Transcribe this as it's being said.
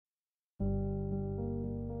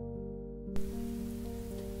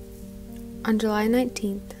On July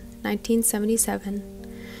 19th, 1977,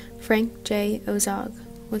 Frank J. Ozog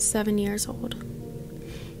was 7 years old.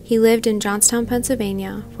 He lived in Johnstown,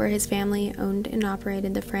 Pennsylvania, where his family owned and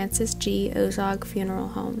operated the Francis G. Ozog Funeral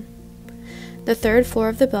Home. The third floor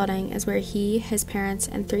of the building is where he, his parents,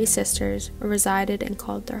 and 3 sisters resided and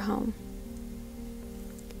called their home.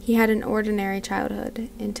 He had an ordinary childhood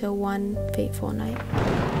until one fateful night.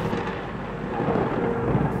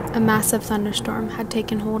 A massive thunderstorm had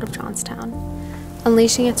taken hold of Johnstown,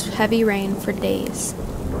 unleashing its heavy rain for days.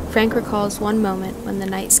 Frank recalls one moment when the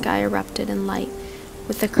night sky erupted in light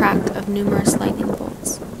with the crack of numerous lightning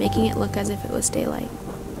bolts, making it look as if it was daylight.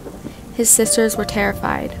 His sisters were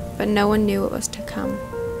terrified, but no one knew what was to come.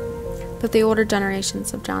 But the older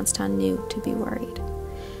generations of Johnstown knew to be worried.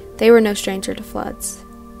 They were no stranger to floods.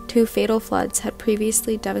 2 fatal floods had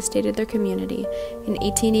previously devastated their community in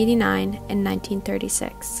 1889 and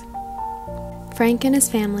 1936. Frank and his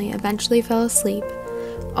family eventually fell asleep,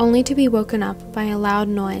 only to be woken up by a loud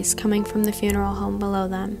noise coming from the funeral home below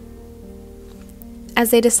them.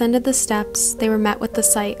 As they descended the steps, they were met with the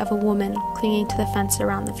sight of a woman clinging to the fence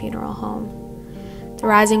around the funeral home, the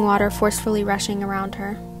rising water forcefully rushing around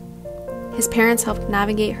her. His parents helped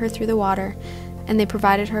navigate her through the water, and they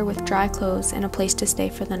provided her with dry clothes and a place to stay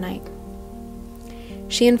for the night.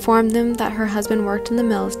 She informed them that her husband worked in the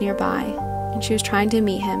mills nearby, and she was trying to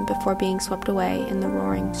meet him before being swept away in the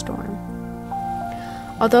roaring storm.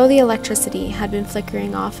 Although the electricity had been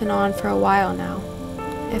flickering off and on for a while now,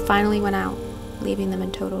 it finally went out, leaving them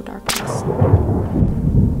in total darkness.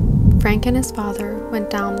 Frank and his father went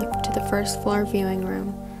down to the first floor viewing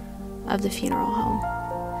room of the funeral home,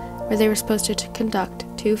 where they were supposed to conduct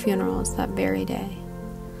 2 funerals that very day.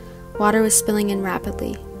 Water was spilling in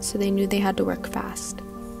rapidly, so they knew they had to work fast.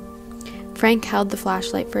 Frank held the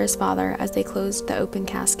flashlight for his father as they closed the open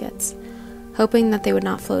caskets, hoping that they would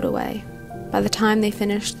not float away. By the time they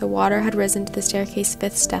finished, the water had risen to the staircase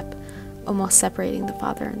 5th step, almost separating the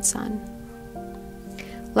father and son.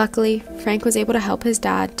 Luckily, Frank was able to help his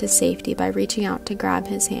dad to safety by reaching out to grab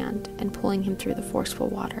his hand and pulling him through the forceful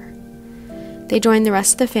water. They joined the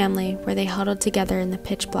rest of the family, where they huddled together in the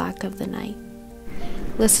pitch black of the night,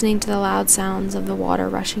 listening to the loud sounds of the water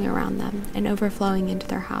rushing around them and overflowing into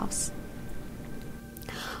their house.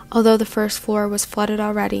 Although the first floor was flooded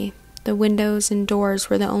already, the windows and doors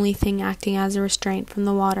were the only thing acting as a restraint from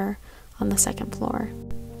the water on the 2nd floor.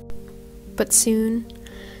 But soon,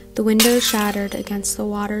 the windows shattered against the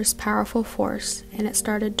water's powerful force, and it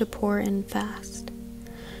started to pour in fast.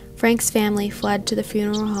 Frank's family fled to the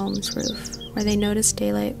funeral home's roof, where they noticed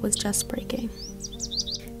daylight was just breaking.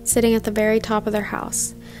 Sitting at the very top of their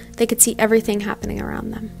house, they could see everything happening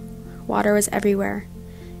around them. Water was everywhere,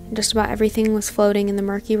 and just about everything was floating in the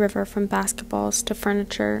murky river, from basketballs to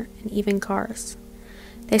furniture and even cars.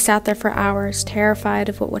 They sat there for hours, terrified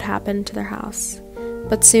of what would happen to their house,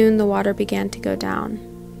 but soon the water began to go down.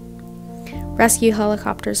 Rescue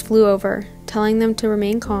helicopters flew over, telling them to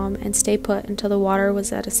remain calm and stay put until the water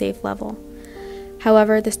was at a safe level.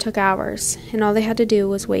 However, this took hours, and all they had to do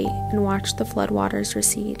was wait and watch the floodwaters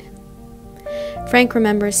recede. Frank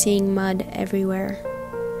remembers seeing mud everywhere.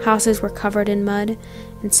 Houses were covered in mud,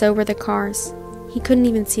 and so were the cars. He couldn't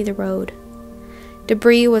even see the road.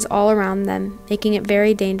 Debris was all around them, making it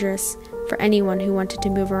very dangerous for anyone who wanted to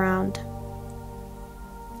move around.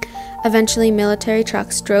 Eventually, military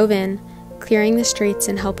trucks drove in, clearing the streets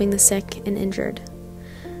and helping the sick and injured.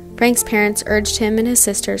 Frank's parents urged him and his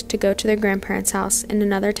sisters to go to their grandparents' house in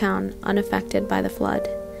another town unaffected by the flood,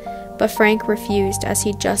 but Frank refused, as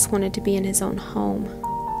he just wanted to be in his own home.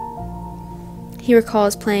 He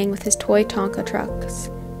recalls playing with his toy Tonka trucks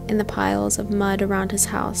in the piles of mud around his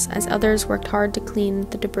house as others worked hard to clean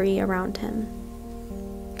the debris around him.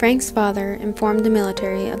 Frank's father informed the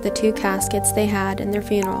military of the 2 caskets they had in their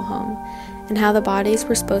funeral home and how the bodies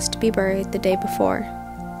were supposed to be buried the day before.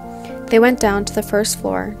 They went down to the 1st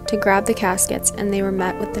floor to grab the caskets, and they were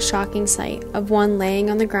met with the shocking sight of one laying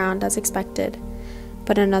on the ground as expected,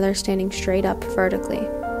 but another standing straight up vertically.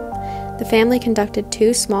 The family conducted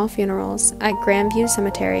 2 small funerals at Grandview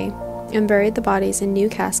Cemetery and buried the bodies in new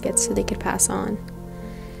caskets so they could pass on.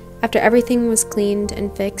 After everything was cleaned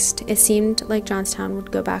and fixed, it seemed like Johnstown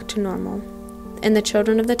would go back to normal, and the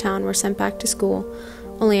children of the town were sent back to school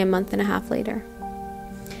only a month and a half later.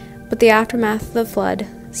 But the aftermath of the flood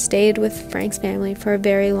stayed with Frank's family for a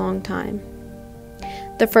very long time.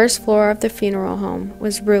 The 1st floor of the funeral home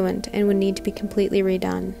was ruined and would need to be completely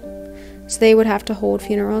redone, so they would have to hold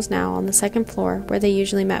funerals now on the 2nd floor, where they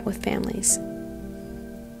usually met with families.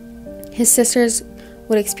 His sisters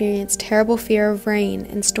would experience terrible fear of rain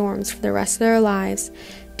and storms for the rest of their lives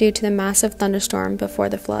due to the massive thunderstorm before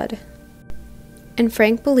the flood. And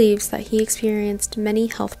Frank believes that he experienced many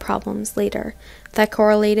health problems later that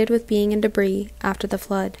correlated with being in debris after the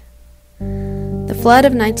flood. The flood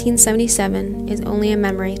of 1977 is only a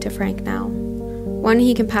memory to Frank now, one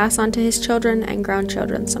he can pass on to his children and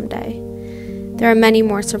grandchildren someday. There are many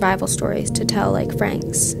more survival stories to tell like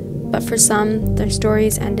Frank's, but for some, their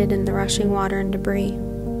stories ended in the rushing water and debris.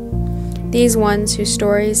 These ones whose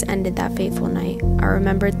stories ended that fateful night are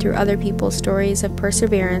remembered through other people's stories of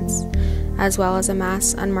perseverance, as well as a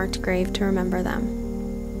mass unmarked grave to remember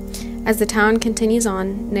them. As the town continues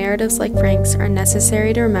on, narratives like Frank's are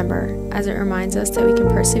necessary to remember, as it reminds us that we can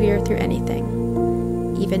persevere through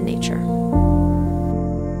anything, even nature.